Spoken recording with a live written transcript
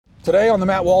Today on the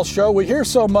Matt Walsh Show, we hear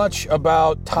so much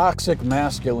about toxic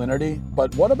masculinity,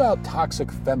 but what about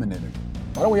toxic femininity?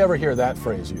 Why don't we ever hear that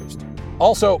phrase used?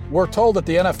 Also, we're told that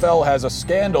the NFL has a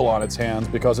scandal on its hands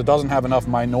because it doesn't have enough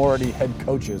minority head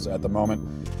coaches at the moment.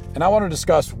 And I want to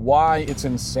discuss why it's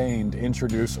insane to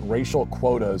introduce racial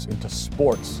quotas into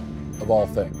sports, of all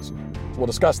things. So we'll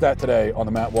discuss that today on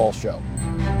the Matt Walsh Show.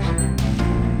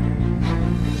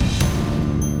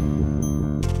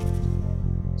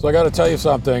 So I got to tell you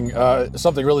something.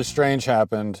 Something really strange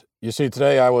happened. You see,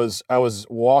 today I was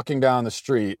walking down the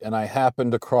street and I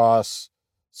happened across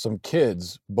some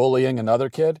kids bullying another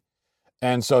kid,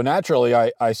 and so naturally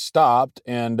I stopped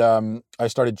and I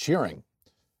started cheering,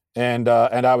 and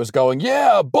I was going,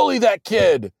 "Yeah, bully that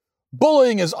kid!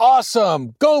 Bullying is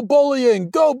awesome! Go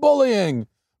bullying! Go bullying!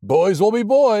 Boys will be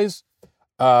boys."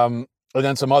 And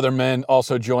then some other men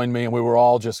also joined me, and we were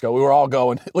all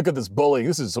going, "Look at this bullying.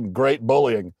 This is some great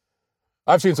bullying.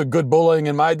 I've seen some good bullying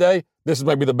in my day. This is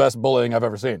maybe the best bullying I've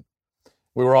ever seen."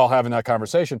 We were all having that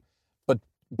conversation.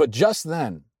 But just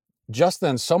then,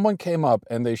 someone came up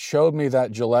and they showed me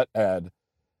that Gillette ad,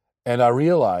 and I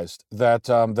realized that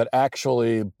that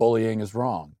actually bullying is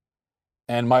wrong,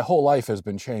 and my whole life has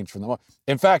been changed from the moment.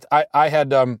 In fact, I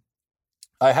had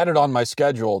it on my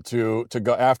schedule to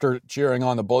go after cheering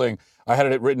on the bullying. I had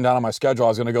it written down on my schedule. I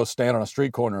was going to go stand on a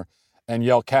street corner and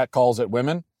yell catcalls at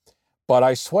women. But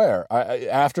I swear,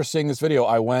 after seeing this video,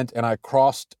 I went and I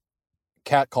crossed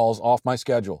catcalls off my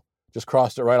schedule. Just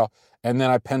crossed it right off. And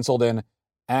then I penciled in,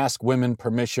 ask women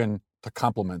permission to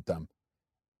compliment them.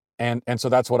 And so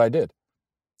that's what I did.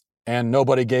 And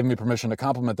nobody gave me permission to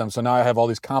compliment them. So now I have all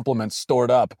these compliments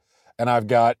stored up. So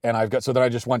then I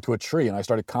just went to a tree and I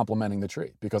started complimenting the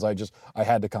tree because I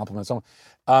had to compliment someone.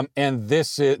 And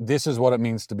this is what it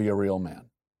means to be a real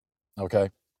man. Okay.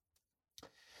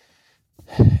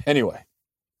 Anyway,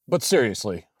 but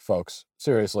seriously, folks,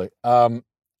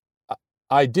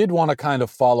 I did want to kind of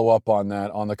follow up on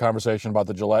that, on the conversation about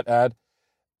the Gillette ad.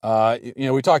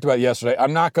 We talked about it yesterday.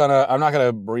 I'm not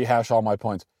gonna rehash all my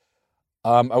points.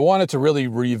 I wanted to really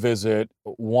revisit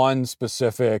one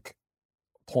specific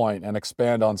point and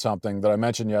expand on something that I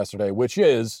mentioned yesterday, which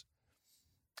is,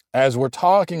 as we're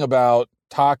talking about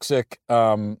toxic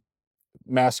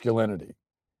masculinity,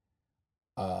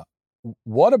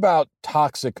 what about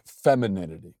toxic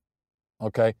femininity?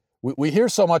 Okay, we hear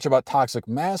so much about toxic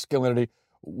masculinity.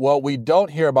 Well, we don't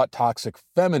hear about toxic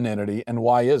femininity, and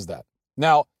why is that?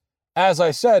 Now, as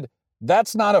I said,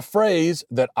 that's not a phrase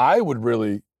that I would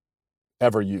really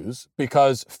ever use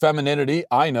because femininity,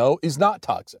 I know, is not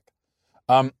toxic.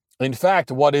 In fact,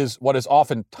 what is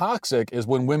often toxic is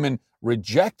when women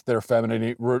reject their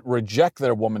femininity, reject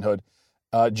their womanhood,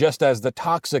 just as the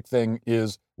toxic thing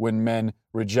is when men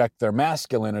reject their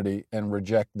masculinity and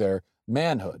reject their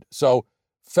manhood. So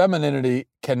femininity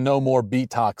can no more be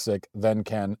toxic than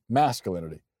can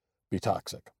masculinity be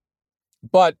toxic.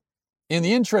 But in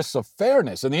the interests of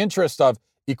fairness, in the interest of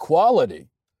equality,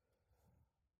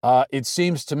 it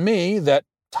seems to me that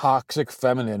toxic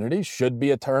femininity should be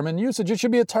a term in usage. It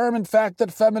should be a term, in fact,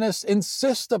 that feminists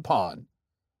insist upon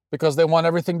because they want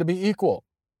everything to be equal.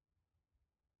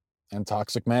 And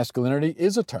toxic masculinity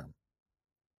is a term.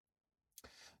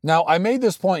 Now, I made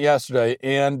this point yesterday,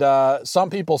 and some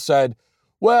people said,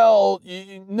 well,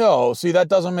 no, see, that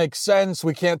doesn't make sense.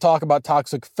 We can't talk about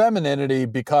toxic femininity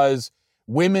because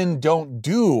women don't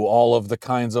do all of the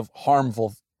kinds of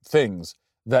harmful things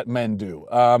that men do.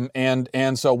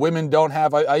 And so women don't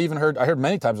have, I heard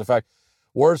many times, in fact,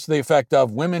 words to the effect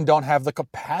of women don't have the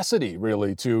capacity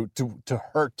really to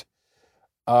hurt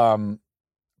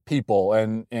people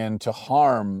and to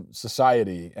harm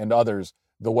society and others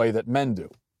the way that men do.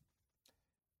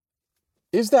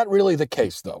 Is that really the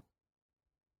case, though?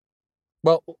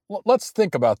 Well, let's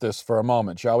think about this for a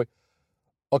moment, shall we?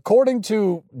 According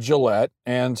to Gillette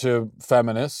and to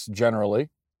feminists generally,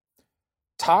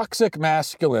 toxic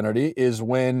masculinity is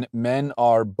when men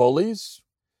are bullies,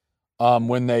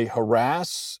 when they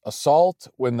harass, assault,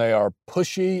 when they are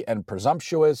pushy and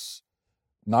presumptuous,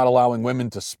 not allowing women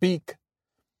to speak,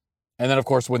 and then, of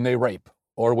course, when they rape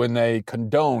or when they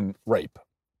condone rape.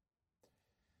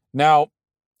 Now,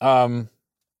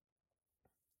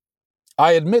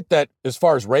 I admit that as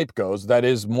far as rape goes, that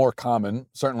is more common,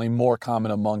 certainly more common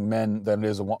among men than it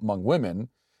is among women.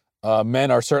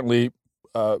 Men are certainly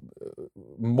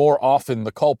more often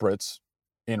the culprits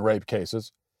in rape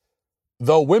cases,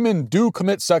 though women do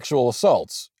commit sexual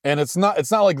assaults, and it's not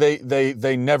like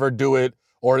they never do it,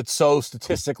 or it's so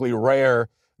statistically rare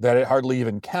that it hardly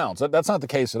even counts. That's not the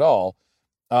case at all,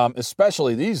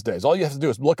 especially these days. All you have to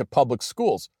do is look at public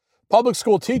schools. Public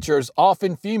school teachers,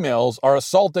 often females, are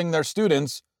assaulting their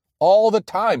students all the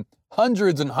time.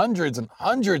 Hundreds and hundreds and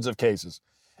hundreds of cases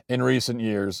in recent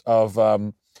years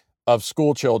of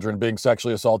school children being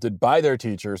sexually assaulted by their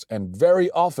teachers, and very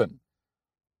often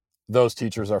those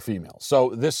teachers are female. So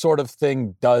this sort of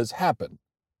thing does happen.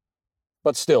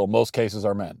 But still, most cases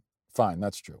are men. Fine,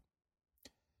 that's true.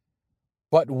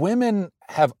 But women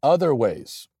have other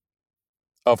ways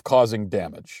of causing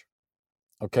damage.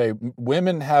 Okay,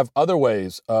 women have other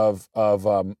ways of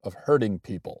hurting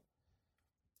people,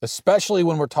 especially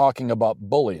when we're talking about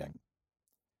bullying.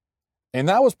 And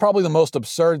that was probably the most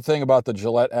absurd thing about the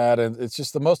Gillette ad, and it's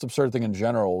just the most absurd thing in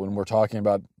general when we're talking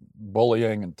about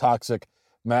bullying and toxic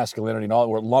masculinity and all.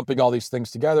 We're lumping all these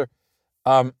things together.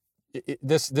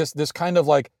 This kind of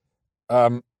like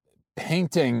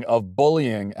painting of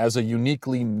bullying as a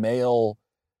uniquely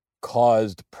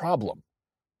male-caused problem,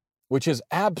 which is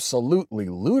absolutely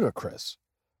ludicrous.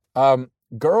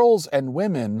 Girls and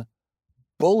women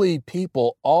bully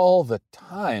people all the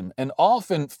time, and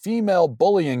often female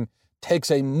bullying takes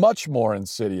a much more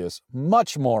insidious,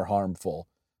 much more harmful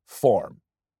form.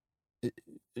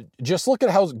 Just look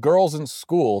at how girls in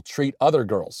school treat other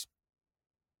girls.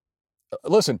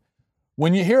 Listen,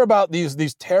 when you hear about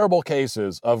these terrible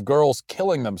cases of girls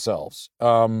killing themselves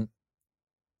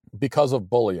because of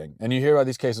bullying, and you hear about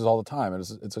these cases all the time, and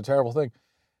it's a terrible thing,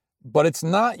 but it's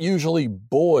not usually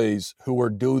boys who were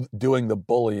doing the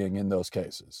bullying in those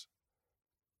cases.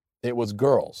 It was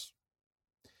girls.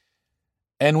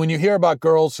 And when you hear about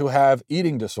girls who have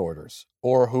eating disorders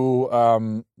or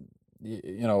who,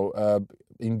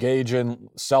 engage in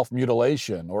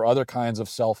self-mutilation or other kinds of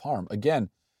self-harm,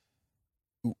 again,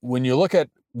 when you look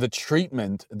at the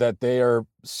treatment that they are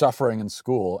suffering in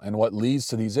school and what leads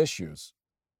to these issues,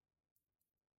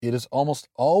 it is almost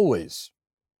always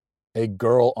a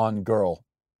girl-on-girl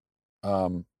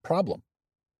problem.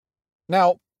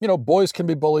 Now, boys can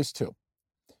be bullies too.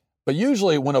 But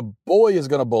usually when a boy is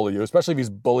going to bully you, especially if he's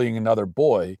bullying another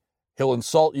boy, he'll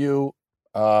insult you,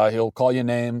 he'll call you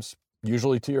names,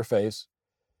 usually to your face,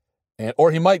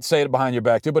 or he might say it behind your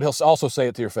back too, but he'll also say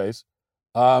it to your face.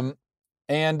 And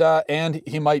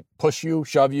he might push you,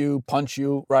 shove you, punch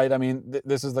you, right? I mean,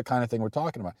 this is the kind of thing we're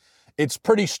talking about. It's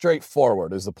pretty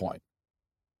straightforward is the point.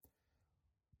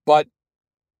 But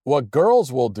what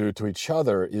girls will do to each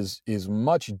other is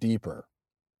much deeper,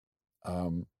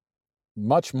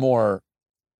 much more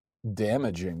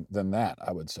damaging than that,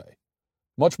 I would say.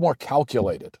 Much more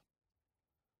calculated.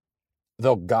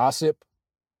 They'll gossip.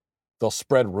 They'll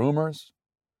spread rumors.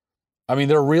 I mean,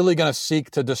 they're really going to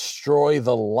seek to destroy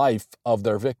the life of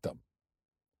their victim.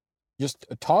 Just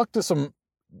talk to some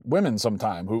women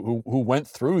sometime who went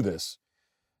through this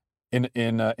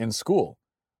in school.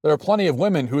 There are plenty of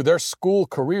women who their school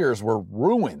careers were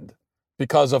ruined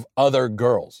because of other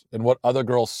girls and what other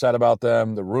girls said about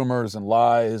them, the rumors and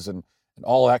lies and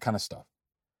all that kind of stuff.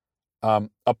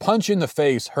 A punch in the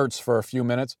face hurts for a few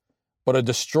minutes, but a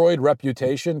destroyed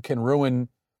reputation can ruin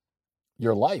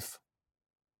your life.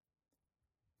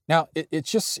 Now, it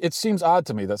seems odd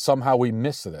to me that somehow we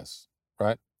miss this,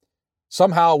 right?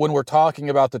 Somehow when we're talking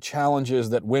about the challenges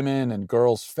that women and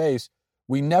girls face,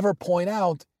 we never point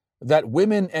out that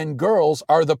women and girls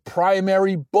are the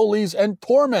primary bullies and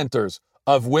tormentors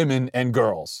of women and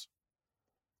girls.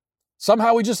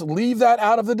 Somehow we just leave that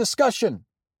out of the discussion.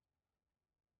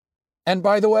 And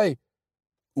by the way,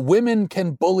 women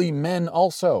can bully men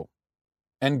also,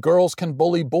 and girls can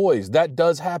bully boys. That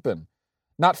does happen.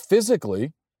 Not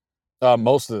physically,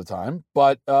 most of the time,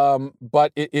 but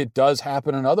it does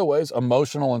happen in other ways,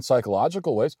 emotional and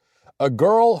psychological ways. A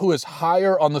girl who is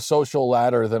higher on the social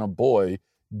ladder than a boy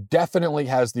definitely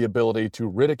has the ability to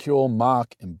ridicule,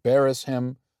 mock, embarrass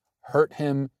him, hurt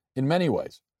him in many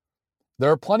ways.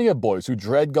 There are plenty of boys who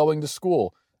dread going to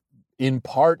school, in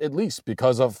part at least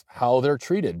because of how they're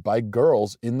treated by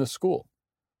girls in the school.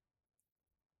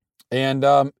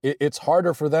 And it's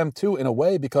harder for them too, in a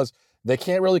way, because they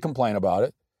can't really complain about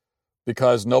it,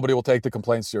 because nobody will take the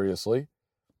complaint seriously,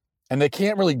 and they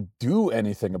can't really do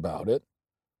anything about it.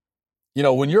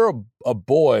 When you're a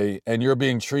boy and you're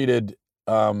being treated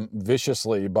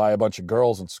viciously by a bunch of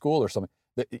girls in school or something,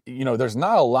 there's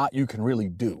not a lot you can really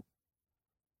do.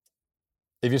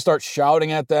 If you start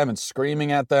shouting at them and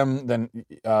screaming at them, then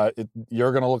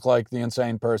you're going to look like the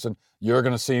insane person. You're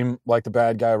going to seem like the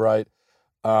bad guy, right?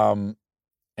 And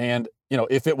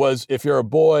if you're a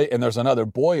boy and there's another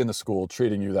boy in the school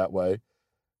treating you that way,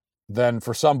 then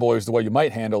for some boys, the way you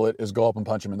might handle it is go up and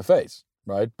punch him in the face,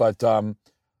 right? But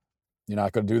you're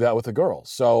not going to do that with a girl.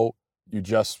 So you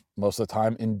just, most of the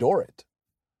time, endure it.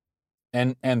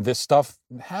 And this stuff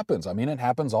happens. I mean, it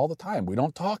happens all the time. We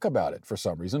don't talk about it for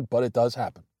some reason, but it does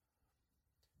happen.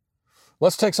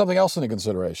 Let's take something else into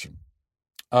consideration.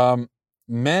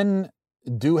 Men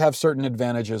do have certain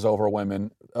advantages over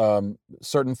women,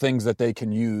 certain things that they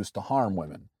can use to harm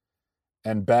women.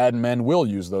 And bad men will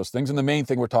use those things. And the main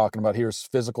thing we're talking about here is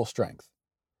physical strength.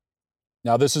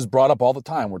 Now, this is brought up all the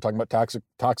time. We're talking about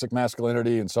toxic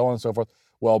masculinity and so on and so forth.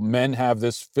 Well, men have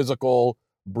this physical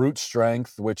brute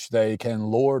strength, which they can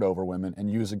lord over women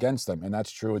and use against them. And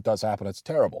that's true. It does happen. It's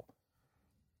terrible.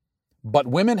 But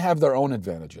women have their own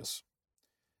advantages.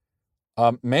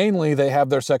 Mainly, they have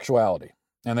their sexuality,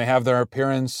 and they have their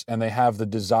appearance, and they have the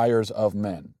desires of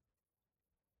men,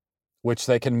 which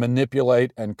they can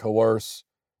manipulate and coerce,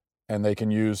 and they can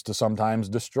use to sometimes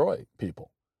destroy people.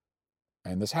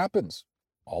 And this happens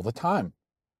all the time.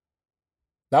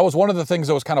 That was one of the things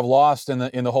that was kind of lost in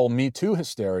the whole Me Too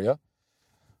hysteria,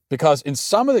 because in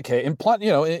some of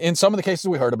the in some of the cases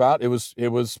we heard about, it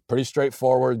was pretty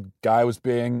straightforward. The guy was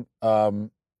being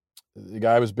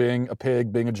a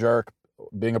pig, being a jerk,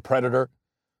 being a predator,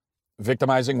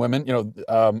 victimizing women,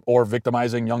 or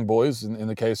victimizing young boys in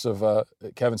the case of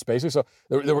Kevin Spacey. So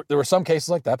there were some cases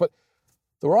like that, but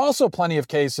there were also plenty of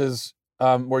cases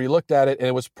where you looked at it and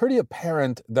it was pretty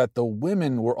apparent that the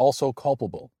women were also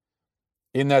culpable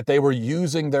in that they were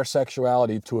using their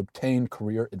sexuality to obtain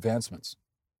career advancements.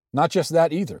 Not just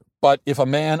that either, but if a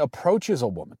man approaches a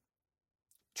woman,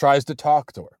 tries to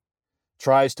talk to her,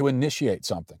 tries to initiate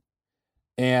something,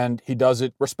 and he does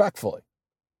it respectfully,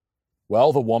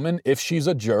 well, the woman, if she's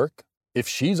a jerk, if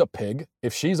she's a pig,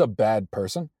 if she's a bad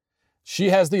person, she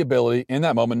has the ability in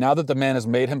that moment, now that the man has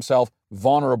made himself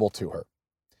vulnerable to her,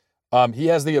 she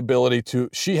has the ability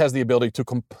to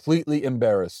completely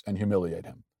embarrass and humiliate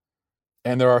him.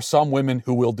 And there are some women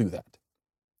who will do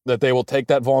that they will take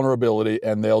that vulnerability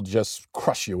and they'll just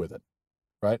crush you with it,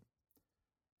 right?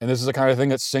 And this is the kind of thing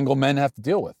that single men have to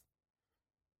deal with,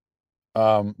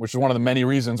 which is one of the many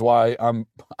reasons why I'm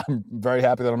very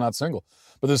happy that I'm not single.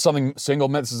 But this is one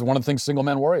of the things single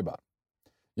men worry about.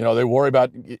 They worry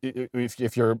about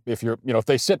if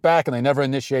they sit back and they never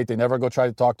initiate, they never go try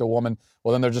to talk to a woman,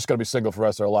 well, then they're just going to be single for the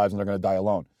rest of their lives and they're going to die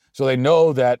alone. So they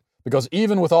know that because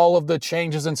even with all of the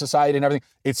changes in society and everything,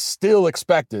 it's still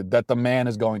expected that the man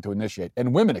is going to initiate,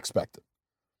 and women expect it.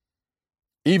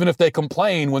 Even if they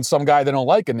complain when some guy they don't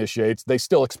like initiates, they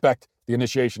still expect the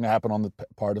initiation to happen on the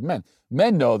part of men.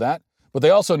 Men know that, but they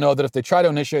also know that if they try to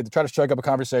initiate, they try to strike up a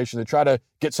conversation, they try to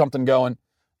get something going,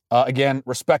 again,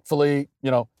 respectfully,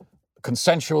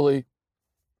 consensually,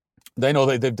 they know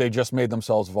they just made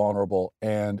themselves vulnerable.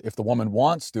 And if the woman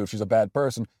wants to, if she's a bad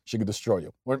person, she could destroy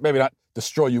you. Or maybe not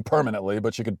destroy you permanently,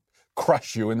 but she could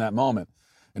crush you in that moment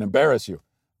and embarrass you.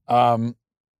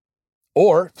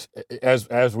 Or,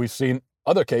 as we've seen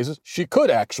other cases, she could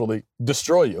actually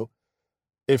destroy you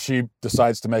if she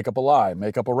decides to make up a lie,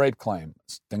 make up a rape claim.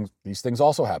 These things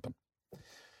also happen.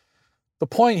 The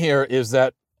point here is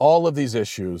that all of these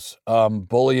issues,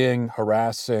 bullying,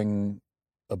 harassing,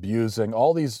 abusing,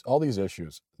 all these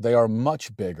issues, they are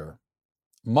much bigger,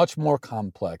 much more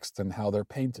complex than how they're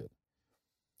painted.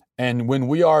 And when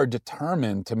we are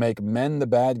determined to make men the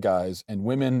bad guys and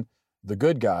women the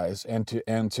good guys, and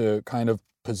to kind of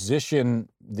position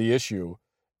the issue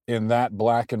in that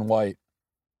black and white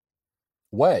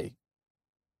way,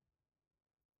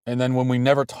 and then when we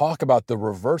never talk about the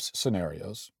reverse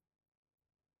scenarios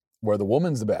where the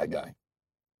woman's the bad guy,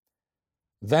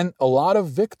 then a lot of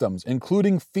victims,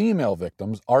 including female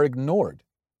victims, are ignored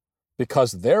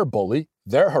because their bully,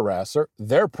 their harasser,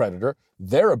 their predator,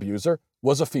 their abuser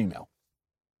was a female.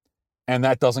 And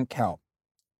that doesn't count,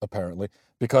 apparently,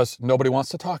 because nobody wants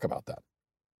to talk about that.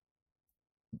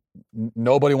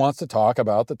 Nobody wants to talk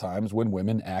about the times when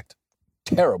women act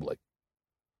terribly.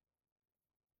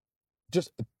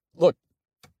 Just look,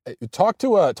 talk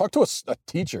to a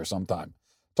teacher sometime.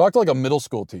 Talk to like a middle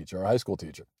school teacher or a high school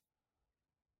teacher.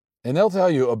 And they'll tell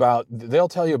you about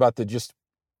the just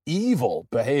evil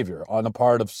behavior on the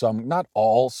part of some, not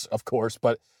all, of course,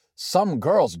 but some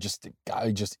girls just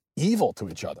evil to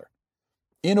each other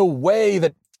in a way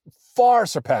that far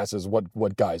surpasses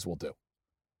what guys will do.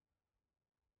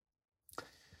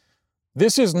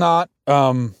 This is not,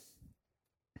 I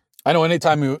know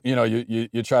anytime you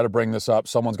try to bring this up,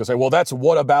 someone's going to say, well, that's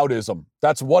whataboutism.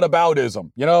 That's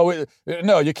whataboutism.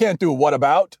 No, you can't do what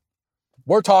about.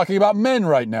 We're talking about men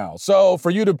right now. So for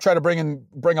you to try to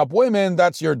bring up women,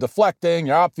 you're deflecting,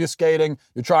 you're obfuscating,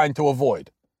 you're trying to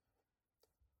avoid.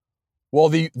 Well,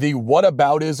 the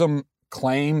whataboutism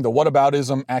claim, the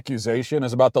whataboutism accusation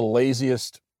is about the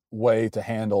laziest way to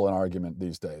handle an argument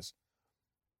these days.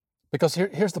 Because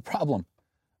here's the problem.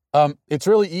 It's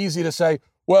really easy to say,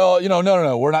 well,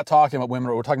 no, we're not talking about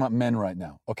women, we're talking about men right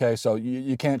now. Okay, so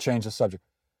you can't change the subject.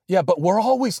 Yeah, but we're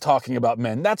always talking about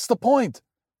men. That's the point.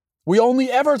 We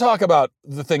only ever talk about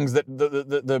the things that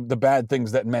the bad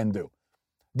things that men do.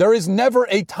 There is never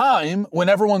a time when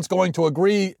everyone's going to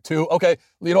agree to, okay,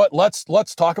 you know what,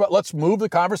 let's move the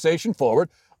conversation forward.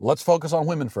 Let's focus on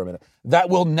women for a minute. That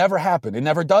will never happen. It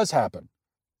never does happen.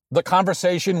 The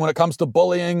conversation when it comes to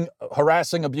bullying,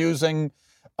 harassing, abusing,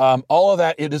 all of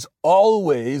that, it is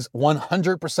always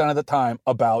 100% of the time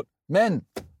about men.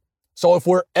 So if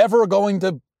we're ever going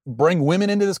to bring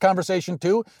women into this conversation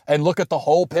too, and look at the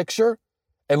whole picture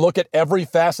and look at every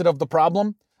facet of the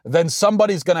problem, then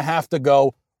somebody's going to have to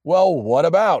go, well, what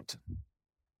about?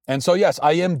 And so, yes,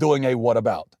 I am doing a what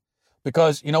about,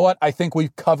 because you know what? I think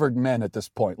we've covered men at this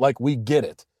point. Like, we get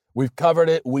it. We've covered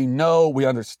it. We know, we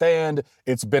understand.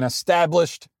 It's been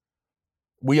established.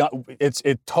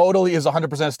 It totally is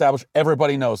 100% established.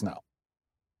 Everybody knows now.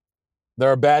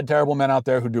 There are bad, terrible men out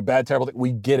there who do bad, terrible things.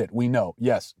 We get it. We know.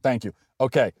 Yes. Thank you.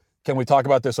 Okay. Can we talk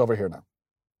about this over here now?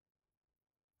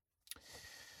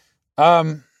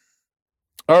 All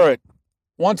right.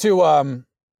 Want to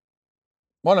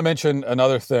mention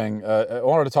another thing. I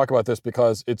wanted to talk about this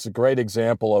because it's a great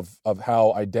example of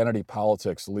how identity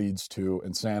politics leads to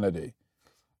insanity.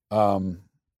 So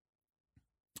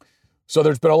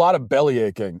there's been a lot of belly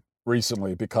aching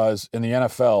recently because in the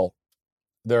NFL,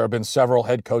 there have been several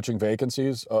head coaching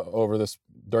vacancies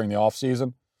during the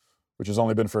offseason, which has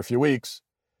only been for a few weeks.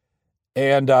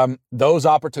 And those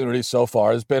opportunities so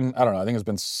far has been, I don't know, I think it's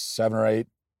been seven or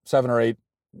eight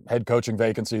head coaching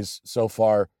vacancies so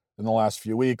far in the last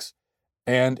few weeks.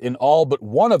 And in all but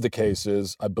one of the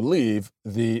cases, I believe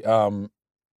the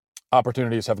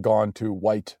opportunities have gone to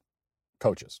white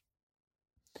coaches.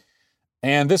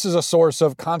 And this is a source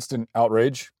of constant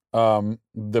outrage,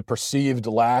 the perceived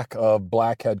lack of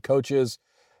black head coaches.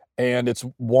 And it's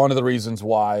one of the reasons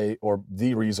why, or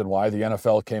the reason why, the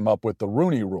NFL came up with the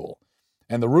Rooney Rule.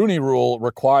 And the Rooney Rule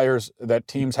requires that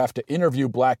teams have to interview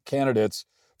black candidates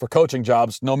for coaching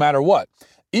jobs no matter what.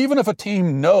 Even if a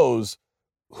team knows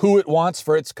who it wants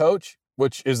for its coach,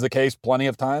 which is the case plenty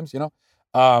of times,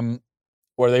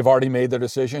 where they've already made their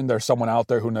decision. There's someone out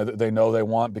there who they know they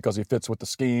want because he fits with the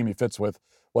scheme, he fits with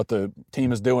what the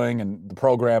team is doing and the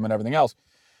program and everything else.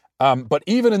 But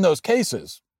even in those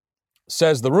cases,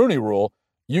 says the Rooney Rule,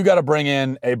 you got to bring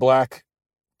in a black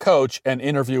coach and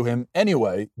interview him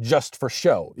anyway, just for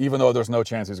show, even though there's no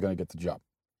chance he's going to get the job.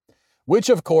 Which,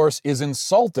 of course, is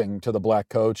insulting to the black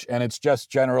coach, and it's just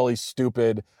generally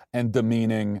stupid and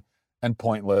demeaning and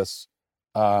pointless.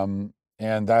 And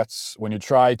that's when you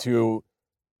try to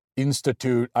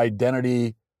institute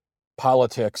identity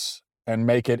politics and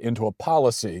make it into a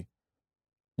policy,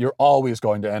 you're always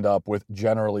going to end up with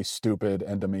generally stupid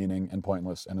and demeaning and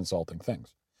pointless and insulting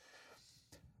things.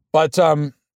 But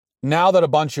now that a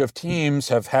bunch of teams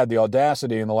have had the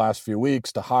audacity in the last few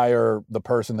weeks to hire the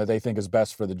person that they think is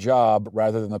best for the job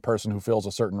rather than the person who fills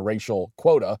a certain racial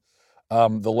quota,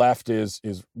 the left is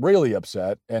really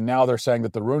upset. And now they're saying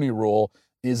that the Rooney Rule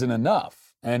isn't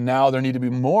enough. And now there need to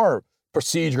be more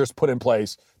procedures put in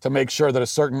place to make sure that a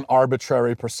certain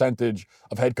arbitrary percentage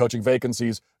of head coaching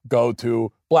vacancies go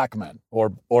to black men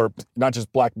or not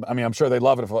just black. I mean, I'm sure they'd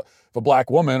love it if a black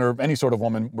woman or any sort of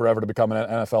woman were ever to become an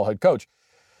NFL head coach.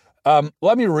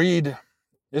 Let me read,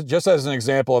 just as an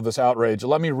example of this outrage,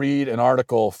 let me read an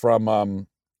article from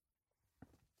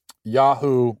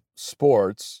Yahoo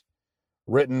Sports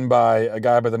written by a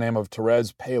guy by the name of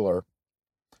Terez Paylor.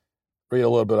 Read a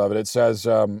little bit of it. It says,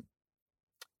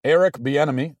 Eric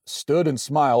Bieniemy stood and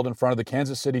smiled in front of the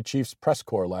Kansas City Chiefs press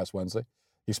corps last Wednesday.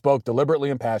 He spoke deliberately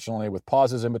and passionately with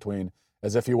pauses in between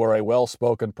as if he were a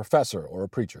well-spoken professor or a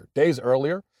preacher. Days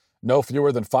earlier, no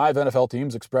fewer than 5 NFL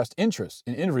teams expressed interest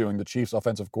in interviewing the Chiefs'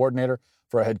 offensive coordinator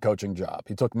for a head coaching job.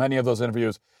 He took many of those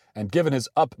interviews, and given his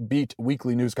upbeat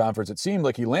weekly news conference, it seemed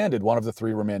like he landed one of the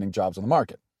 3 remaining jobs on the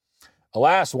market.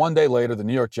 Alas, one day later, the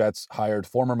New York Jets hired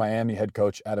former Miami head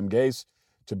coach Adam Gase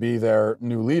to be their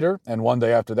new leader, and one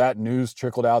day after that, news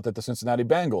trickled out that the Cincinnati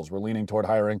Bengals were leaning toward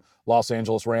hiring Los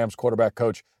Angeles Rams quarterback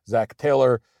coach Zach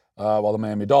Taylor, while the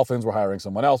Miami Dolphins were hiring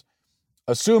someone else.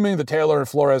 Assuming the Taylor and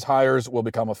Flores hires will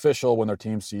become official when their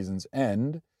team seasons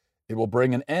end, it will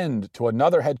bring an end to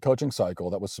another head coaching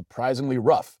cycle that was surprisingly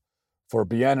rough for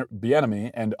Bieniemy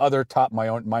and other top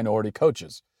minority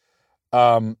coaches.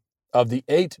 Of the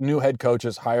 8 new head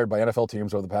coaches hired by NFL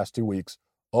teams over the past 2 weeks,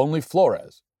 only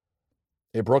Flores,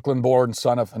 a Brooklyn-born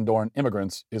son of Honduran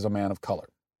immigrants, is a man of color.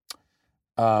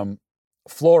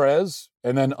 Flores,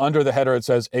 and then under the header it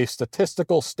says, a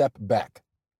statistical step back.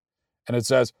 And it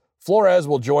says, Flores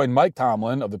will join Mike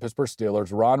Tomlin of the Pittsburgh Steelers,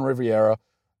 Ron Rivera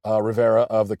Rivera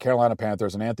of the Carolina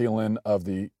Panthers and Anthony Lynn of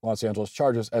the Los Angeles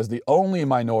Chargers as the only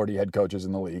minority head coaches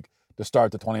in the league to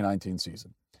start the 2019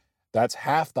 season. That's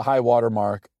half the high water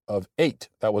mark of 8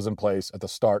 that was in place at the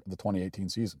start of the 2018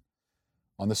 season.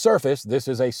 On the surface, this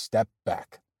is a step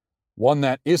back, one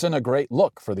that isn't a great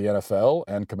look for the NFL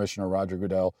and Commissioner Roger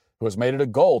Goodell, who has made it a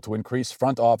goal to increase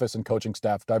front office and coaching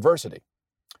staff diversity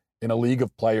in a league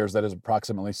of players that is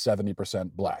approximately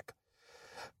 70% black.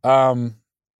 And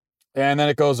then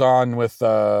it goes on with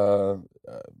so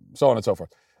on and so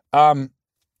forth.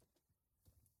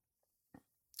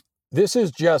 This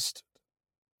is just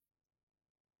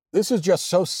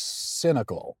so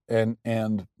cynical and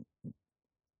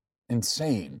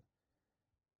insane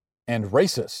and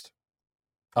racist,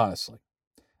 honestly.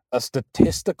 A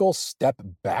statistical step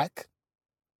back?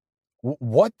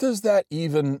 What does that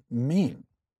even mean?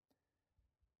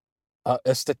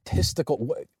 A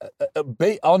statistical,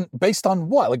 based on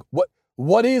what? Like,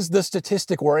 what is the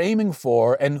statistic we're aiming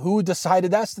for, and who decided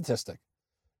that statistic?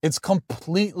 It's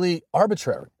completely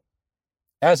arbitrary,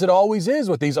 as it always is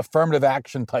with these affirmative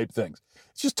action type things.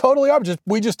 It's just totally arbitrary.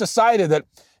 We just decided that,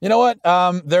 you know what,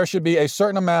 there should be a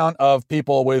certain amount of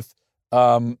people with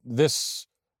this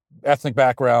ethnic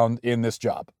background in this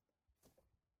job.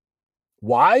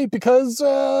 Why? Because,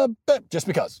 just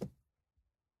because.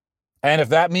 And if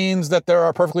that means that there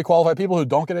are perfectly qualified people who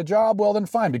don't get a job, well, then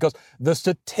fine, because the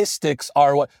statistics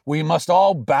are what we must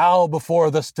all bow before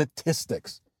the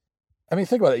statistics. I mean,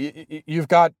 think about it. You've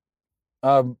got,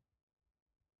 6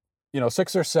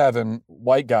 or 7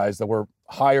 white guys that were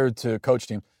hired to coach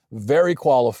team, very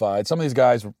qualified. Some of these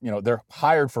guys, they're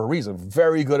hired for a reason,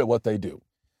 very good at what they do.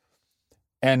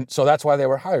 And so that's why they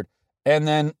were hired. And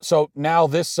then, so now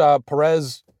this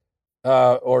Perez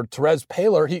or Therese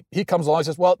Paylor, he comes along and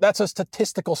says, well, that's a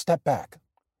statistical step back.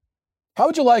 How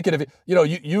would you like it if,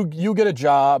 you get a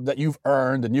job that you've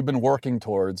earned and you've been working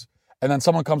towards, and then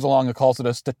someone comes along and calls it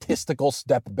a statistical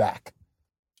step back?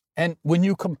 And when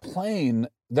you complain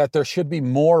that there should be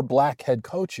more black head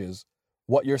coaches,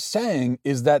 what you're saying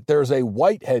is that there's a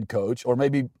white head coach, or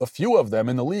maybe a few of them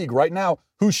in the league right now,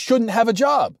 who shouldn't have a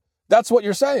job. That's what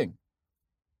you're saying.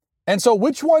 And so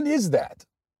which one is that?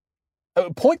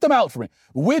 Point them out for me.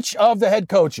 Which of the head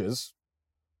coaches,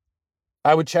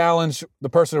 I would challenge the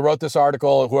person who wrote this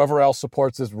article, whoever else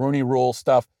supports this Rooney Rule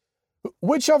stuff,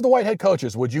 which of the white head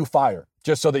coaches would you fire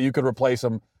just so that you could replace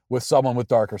them with someone with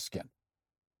darker skin?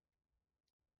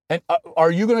 And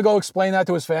are you going to go explain that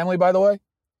to his family, by the way?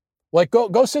 Like,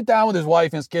 go sit down with his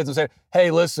wife and his kids and say,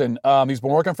 hey, listen, he's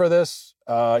been working for this.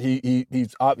 He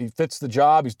fits the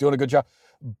job. He's doing a good job.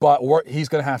 But he's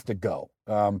going to have to go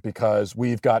because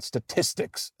we've got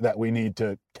statistics that we need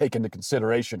to take into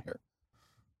consideration here.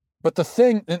 But the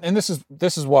thing, and this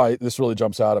is why this really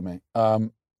jumps out at me.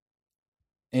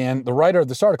 And the writer of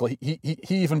this article, he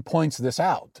even points this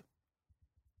out.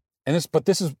 And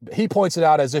he points it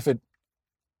out as if it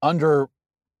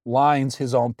underlines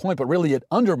his own point, but really it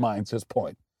undermines his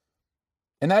point.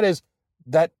 And that is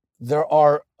that there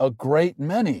are a great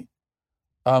many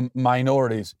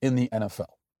minorities in the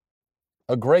NFL.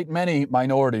 A great many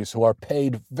minorities who are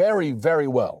paid very, very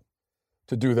well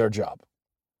to do their job.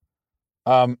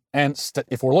 And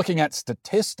if we're looking at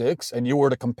statistics and you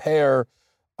were to compare,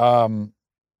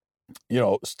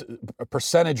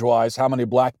 percentage-wise, how many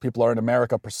black people are in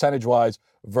America percentage-wise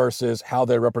versus how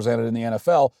they're represented in the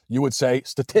NFL, you would say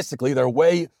statistically they're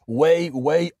way, way,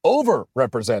 way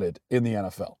overrepresented in the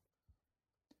NFL.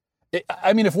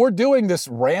 If we're doing this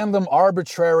random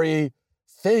arbitrary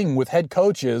thing with head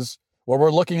coaches where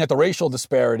we're looking at the racial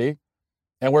disparity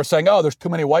and we're saying, oh, there's too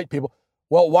many white people.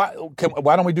 Well, why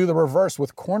don't we do the reverse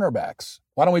with cornerbacks?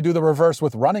 Why don't we do the reverse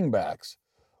with running backs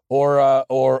or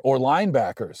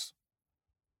linebackers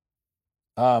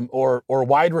or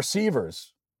wide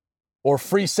receivers or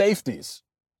free safeties?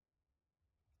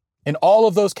 In all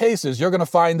of those cases, you're going to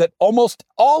find that almost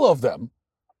all of them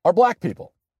are black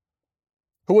people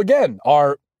who, again,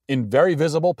 are in very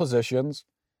visible positions,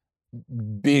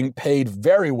 being paid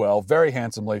very well, very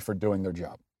handsomely for doing their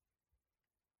job.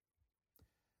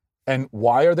 And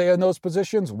why are they in those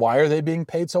positions? Why are they being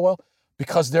paid so well?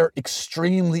 Because they're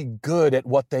extremely good at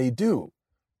what they do.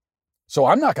 So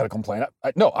I'm not going to complain.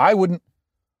 I wouldn't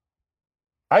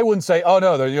say, oh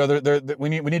no, we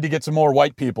need to get some more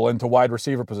white people into wide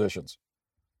receiver positions.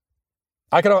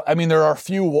 There are a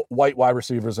few white wide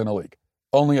receivers in the league,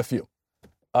 only a few.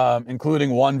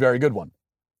 Including one very good one.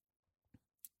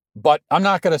 But I'm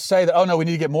not going to say that, oh no, we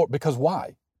need to get more, because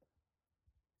why?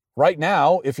 Right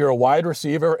now, if you're a wide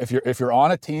receiver, if you're on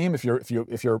a team, if you're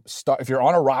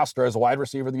on a roster as a wide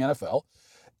receiver in the NFL,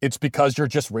 it's because you're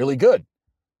just really good.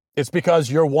 It's because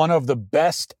you're one of the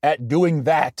best at doing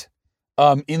that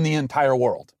in the entire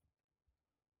world.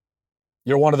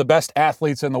 You're one of the best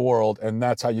athletes in the world, and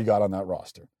that's how you got on that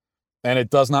roster. And it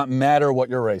does not matter what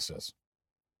your race is.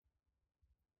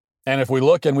 And if we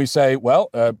look and we say, well,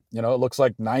 it looks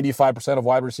like 95% of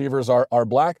wide receivers are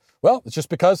black. Well, it's just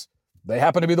because they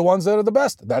happen to be the ones that are the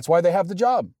best. That's why they have the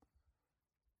job.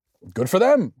 Good for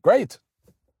them. Great.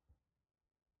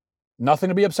 Nothing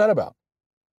to be upset about.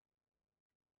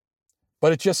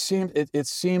 But it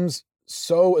seems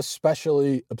so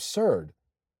especially absurd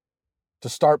to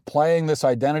start playing this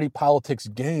identity politics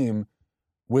game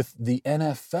with the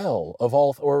NFL of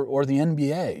all, or the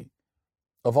NBA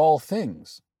of all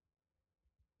things.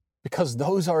 Because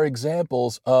those are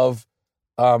examples of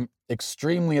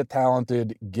extremely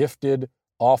talented, gifted,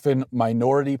 often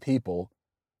minority people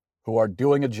who are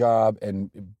doing a job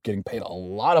and getting paid a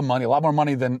lot of money, a lot more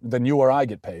money than you or I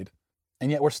get paid.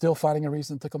 And yet we're still finding a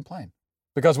reason to complain.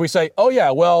 Because we say, oh yeah,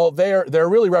 well, they're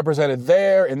really represented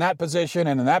there in that position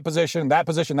and in that position, that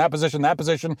position, that position, that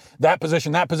position, that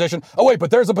position, that position. Oh wait,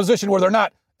 but there's a position where they're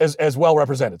not as well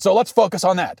represented. So let's focus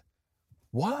on that.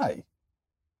 Why?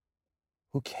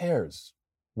 Who cares?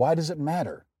 Why does it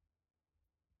matter?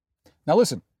 Now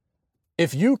listen,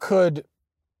 if you could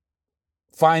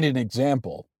find an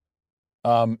example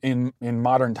in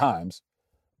modern times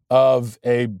of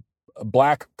a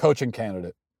black coaching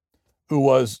candidate who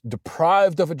was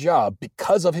deprived of a job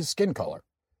because of his skin color,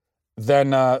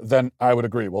 then I would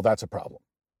agree. Well, that's a problem.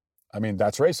 I mean,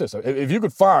 that's racist. If you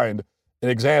could find an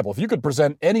example, if you could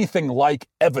present anything like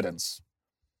evidence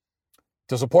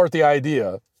to support the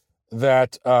idea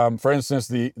that, for instance,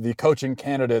 the coaching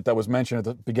candidate that was mentioned at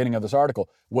the beginning of this article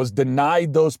was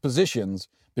denied those positions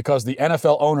because the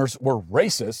NFL owners were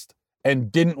racist and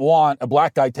didn't want a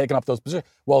black guy taking up those positions,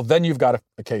 well, then you've got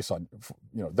a case on,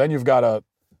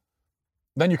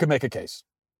 then you can make a case.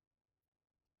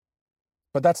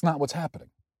 But that's not what's happening.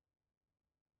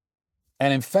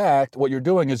 And in fact, what you're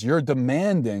doing is you're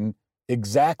demanding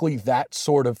exactly that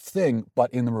sort of thing,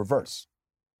 but in the reverse.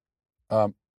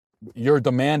 You're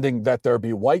demanding that there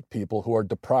be white people who are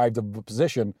deprived of a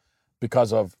position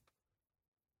because of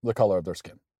the color of their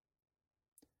skin,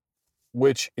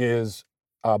 which is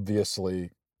obviously,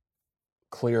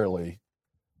 clearly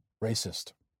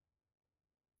racist.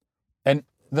 And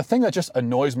the thing that just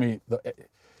annoys me,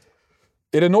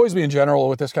 it annoys me in general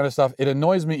with this kind of stuff. It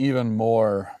annoys me even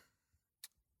more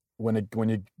when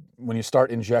you start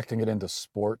injecting it into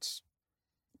sports.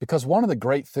 Because one of the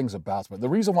great things about sports, the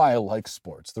reason why I like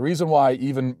sports, the reason why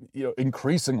even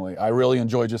increasingly I really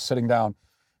enjoy just sitting down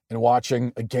and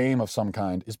watching a game of some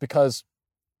kind is because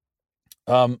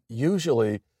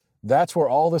usually that's where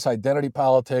all this identity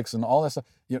politics and all this stuff,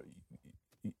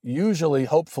 usually,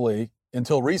 hopefully,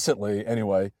 until recently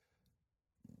anyway,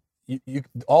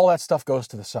 all that stuff goes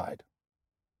to the side.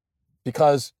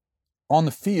 Because on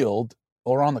the field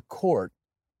or on the court,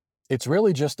 it's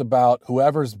really just about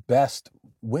whoever's best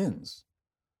wins.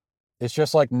 It's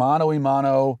just like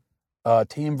mano-a-mano,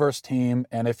 team versus team,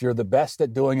 and if you're the best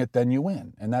at doing it, then you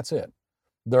win, and that's it.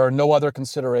 There are no other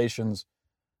considerations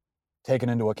taken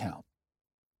into account.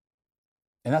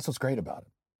 And that's what's great about it.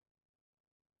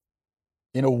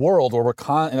 In a world where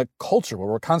in a culture where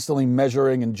we're constantly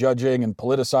measuring and judging and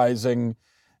politicizing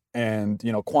and,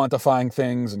 quantifying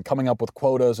things and coming up with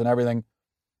quotas and everything,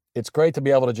 it's great to be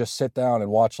able to just sit down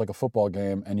and watch like a football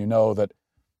game and you know that,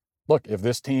 look, if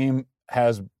this team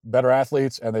has better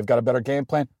athletes and they've got a better game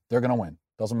plan, they're going to win.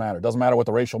 Doesn't matter. Doesn't matter what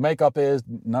the racial makeup is.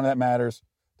 None of that matters.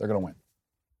 They're going to win.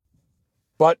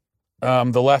 But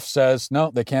the left says,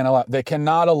 no, they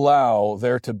cannot allow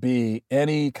there to be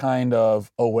any kind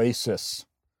of oasis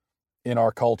in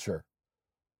our culture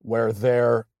where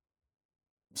their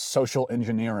social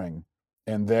engineering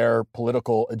and their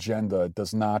political agenda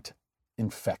does not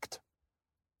infect.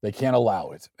 They can't allow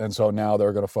it. And so now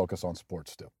they're going to focus on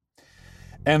sports too.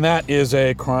 And that is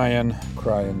a crying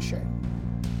shame.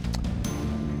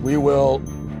 We will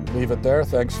leave it there.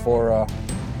 Thanks for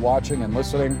watching and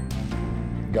listening.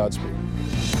 Godspeed.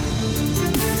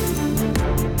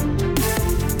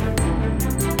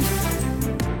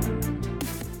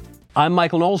 I'm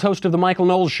Michael Knowles, host of The Michael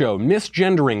Knowles Show.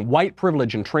 Misgendering, white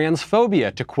privilege, and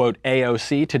transphobia, to quote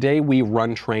AOC. Today we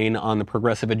run train on the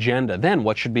progressive agenda. Then,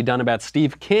 what should be done about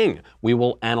Steve King? We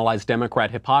will analyze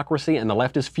Democrat hypocrisy, and the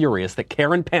left is furious that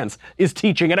Karen Pence is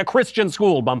teaching at a Christian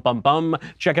school. Bum, bum, bum.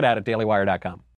 Check it out at dailywire.com.